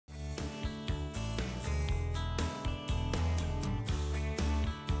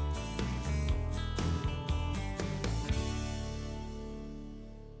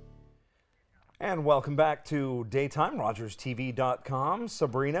And welcome back to Daytime, RogersTV.com.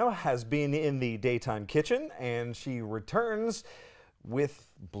 Sabrina has been in the daytime kitchen and she returns with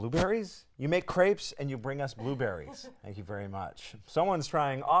blueberries. You make crepes and you bring us blueberries. Thank you very much. Someone's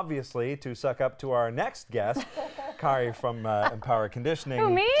trying, obviously, to suck up to our next guest, Kari from Empower Conditioning. Who,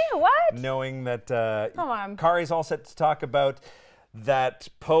 me? What? Knowing that Come on. Kari's all set to talk about that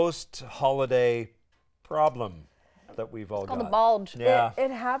post-holiday problem that we've all got. It's called the bulge. Yeah. It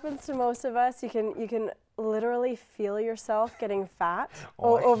happens to most of us. You can literally feel yourself getting fat I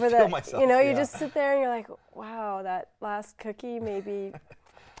over feel the. myself, you know, yeah. you just sit there and you're like, wow, that last cookie maybe a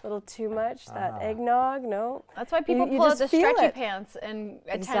little too much. That eggnog, no. That's why people You pull out just the feel stretchy it. pants and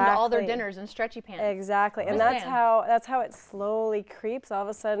attend all their Exactly. dinners in stretchy pants. Exactly, and that's how it slowly creeps. All of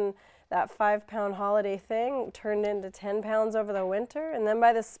a sudden, that 5-pound holiday thing turned into 10 pounds over the winter, and then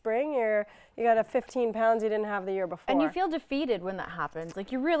by the spring, you got a 15 pounds you didn't have the year before. And you feel defeated when that happens.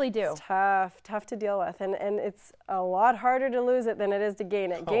 Like, you really do. It's tough to deal with, and it's a lot harder to lose it than it is to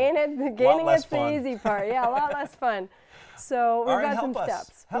gain it. Gaining it's the easy part. Yeah, a lot less fun. So we've got some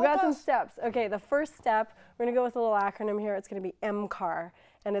steps. We've got some steps. Okay, the first step, we're gonna go with a little acronym here. It's gonna be MCAR,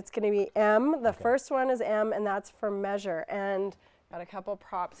 and it's gonna be M. The first one is M, and that's for measure. And got a couple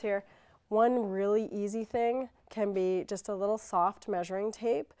props here. One really easy thing can be just a little soft measuring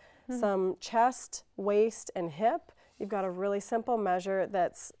tape, some chest, waist, and hip. You've got a really simple measure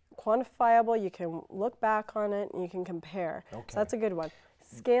that's quantifiable. You can look back on it and you can compare. Okay. So that's a good one.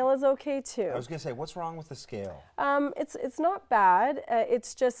 Scale is okay too. I was going to say, what's wrong with the scale? It's not bad.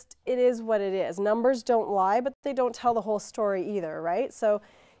 It's just, it is what it is. Numbers don't lie, but they don't tell the whole story either, right? So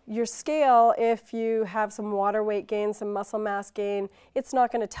your scale, if you have some water weight gain, some muscle mass gain, it's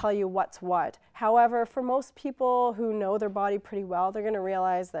not going to tell you what's what. However, for most people who know their body pretty well, they're going to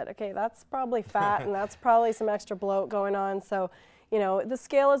realize that, okay, that's probably fat and that's probably some extra bloat going on. So, you know, the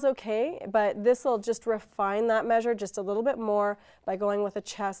scale is okay, but this will just refine that measure just a little bit more by going with a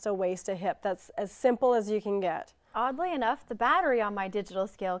chest, a waist, a hip. That's as simple as you can get. Oddly enough, the battery on my digital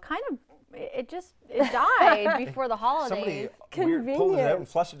scale kind of, it died before the holidays. Somebody pulled it out and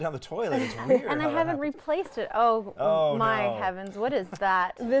flushed it down the toilet. It's weird. And I haven't replaced it. Oh my heavens, what is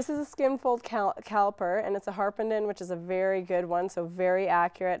that? This is a skin fold caliper, and it's a Harpenden, which is a very good one, so very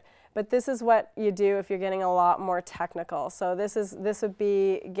accurate. But this is what you do if you're getting a lot more technical. So this would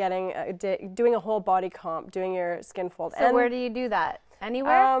be getting doing a whole body comp, doing your skin fold. So where do you do that?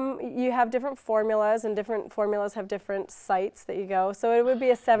 Anywhere? You have different formulas, and different formulas have different sites that you go. So it would be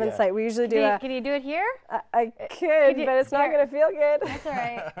a 7-site. We usually do Can you do it here? I could, but it's not going to feel good. That's all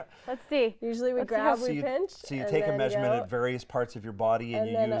right. Let's see. Usually we grab, we pinch. So you take a measurement at various parts of your body and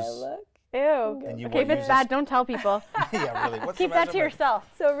you then use... I look. Ew. Okay, if it's bad, don't tell people. Yeah, really. What's Keep that to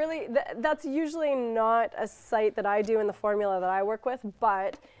yourself. So really, that's usually not a site that I do in the formula that I work with,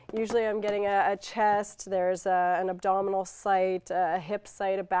 but usually I'm getting a chest, there's an abdominal site, a hip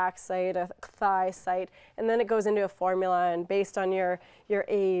site, a back site, a thigh site, and then it goes into a formula, and based on your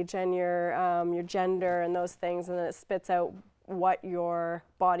age and your gender and those things, and then it spits out what your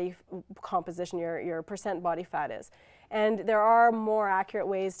body composition, your percent body fat is. And there are more accurate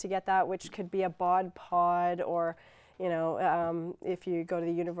ways to get that, which could be a bod pod, or, you know, if you go to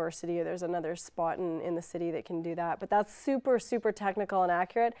the university, there's another spot in the city that can do that. But that's super, super technical and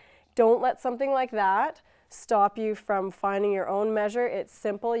accurate. Don't let something like that stop you from finding your own measure. It's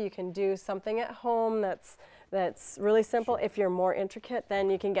simple. You can do something at home that's really simple. If you're more intricate, then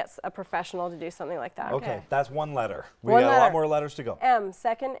you can get a professional to do something like that. Okay, that's one letter. We got a lot more letters to go. M,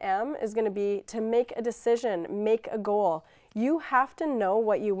 second M is going to be to make a decision, make a goal. You have to know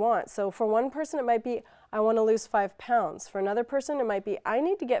what you want. So for one person, it might be, I want to lose 5 pounds. For another person, it might be, I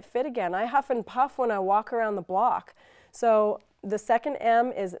need to get fit again. I huff and puff when I walk around the block. So the second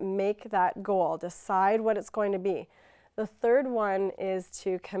M is make that goal. Decide what it's going to be. The third one is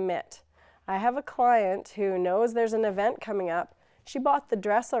to commit. I have a client who knows there's an event coming up. She bought the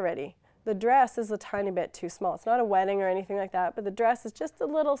dress already. The dress is a tiny bit too small. It's not a wedding or anything like that, but the dress is just a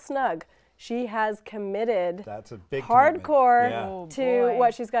little snug. She has committed hardcore to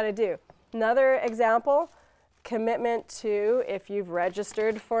what she's got to do. Another example, commitment to if you've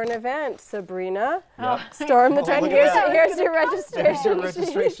registered for an event. Sabrina, storm the trend. Here's your registration There's your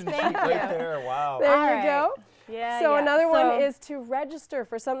registration sheet right there. Wow. There you go. Yeah, so another one is to register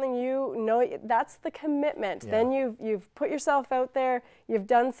for something you know. That's the commitment. Yeah. Then you've put yourself out there. You've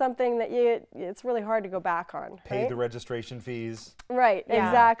done something that it's really hard to go back on. Paid the registration fees. Right. Yeah.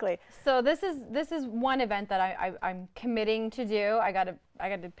 Exactly. So this is one event that I'm committing to do. I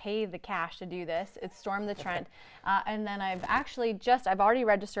to pay the cash to do this. It's Storm the Trent. And then I've already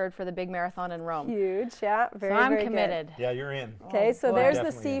registered for the big marathon in Rome. Huge, yeah, very, so I'm very committed. Good. Yeah, you're in. Okay, so there's the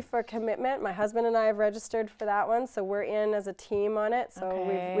Definitely C in. for commitment. My husband and I have registered for that one, so we're in as a team on it.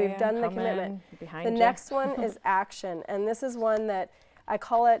 So we've done the commitment. The next one is action, and this is one that I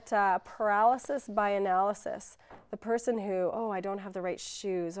call it paralysis by analysis. The person who, oh, I don't have the right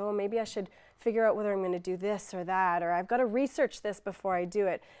shoes. Oh, maybe I should figure out whether I'm going to do this or that, or I've got to research this before I do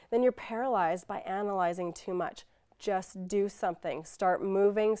it. Then you're paralyzed by analyzing too much. Just do something. Start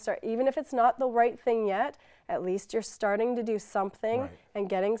moving. Even if it's not the right thing yet, at least you're starting to do something and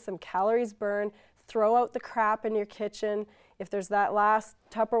getting some calories burned. Throw out the crap in your kitchen. If there's that last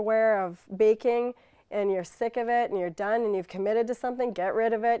Tupperware of baking and you're sick of it and you're done and you've committed to something, get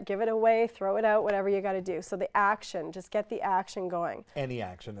rid of it, give it away, throw it out, whatever you got to do. So the action, just get the action going. Any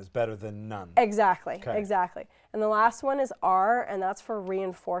action is better than none. Exactly, Okay. exactly. And the last one is R, and that's for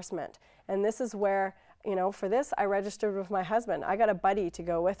reinforcement. And this is where, you know, for this, I registered with my husband. I got a buddy to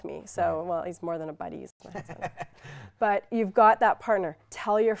go with me. So, well, he's more than a buddy, he's my husband. But you've got that partner.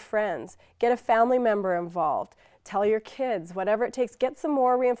 Tell your friends. Get a family member involved. Tell your kids, whatever it takes, get some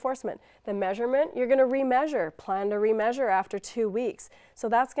more reinforcement. The measurement, you're going to remeasure. Plan to remeasure after 2 weeks. So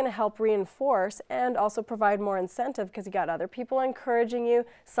that's going to help reinforce and also provide more incentive because you got other people encouraging you,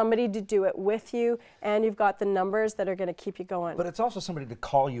 somebody to do it with you, and you've got the numbers that are going to keep you going. But it's also somebody to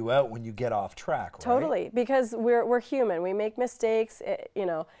call you out when you get off track, right? Totally, because we're human. We make mistakes, you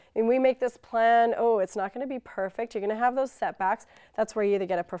know, and we make this plan, oh, it's not going to be perfect. You're going to have those setbacks. That's where you either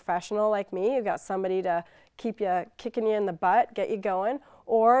get a professional like me, you've got somebody to keep you, kicking you in the butt, get you going,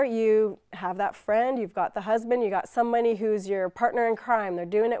 or you have that friend, you've got the husband, you got somebody who's your partner in crime, they're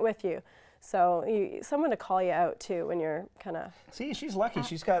doing it with you. So someone to call you out too when you're kind of... See, she's lucky.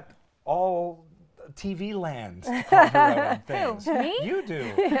 She's got all TV land to call her out on things. Who, me? You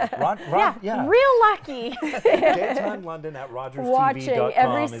do. Yeah, real lucky. Daytime London at rogerstv.com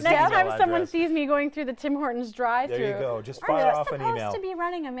every is the Next email time someone address. sees me going through the Tim Hortons drive-thru. There you go. Just Are fire you off an email. supposed to be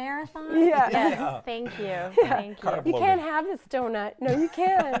running a marathon? Yeah. Yes, thank you. Thank you. Carb You loading. can't have this donut. No, you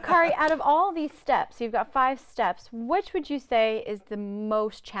can't. Kari, out of all these steps, you've got 5 steps, which would you say is the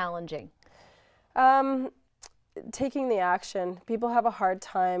most challenging? Taking the action. People have a hard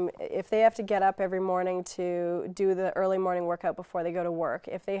time if they have to get up every morning to do the early morning workout before they go to work.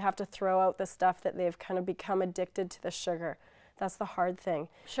 If they have to throw out the stuff that they've kind of become addicted to the sugar. That's the hard thing.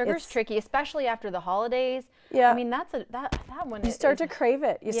 Sugar's tricky, especially after the holidays. Yeah. I mean, that one. You start to crave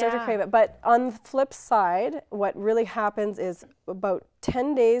it. You start to crave it. But on the flip side, what really happens is about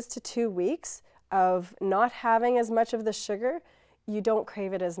 10 days to 2 weeks of not having as much of the sugar, you don't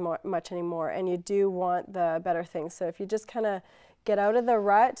crave it as much anymore, and you do want the better things. So if you just kind of get out of the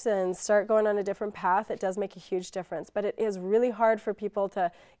rut and start going on a different path, it does make a huge difference. But it is really hard for people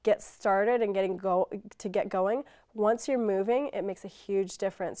to get started and get going. Once you're moving, it makes a huge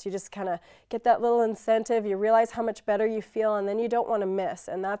difference. You just kind of get that little incentive, you realize how much better you feel, and then you don't want to miss,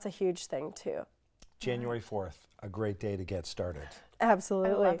 and that's a huge thing too. January 4th, a great day to get started.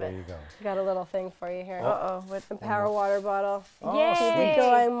 Absolutely. I love There it. you go. Got a little thing for you here. Uh-oh. With the power water bottle. Oh, Yay. Keep sweet. it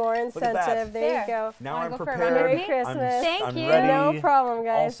going, more at that. incentive. There you go. Now Wanna I'm go for a prepared. run with Merry me? Christmas. Thank I'm you. ready. No problem, All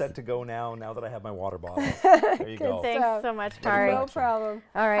guys. set to go now that I have my water bottle. There you go. Good Thanks so much, Kari. No problem.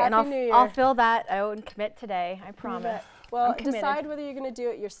 All right, Happy and New Year. I'll fill that out and commit today. I promise. Well, I'm committed. decide whether you're going to do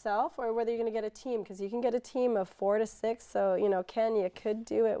it yourself or whether you're going to get a team, because you can get a team of 4 to 6. So, you know, Ken, you could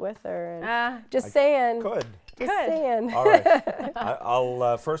do it with her. And just saying. Good. Just Good. saying. All right.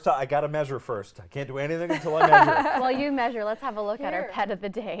 I'll first. I got to measure first. I can't do anything until I measure. Well, you measure. Let's have a look at our Here. pet of the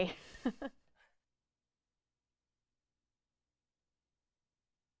day.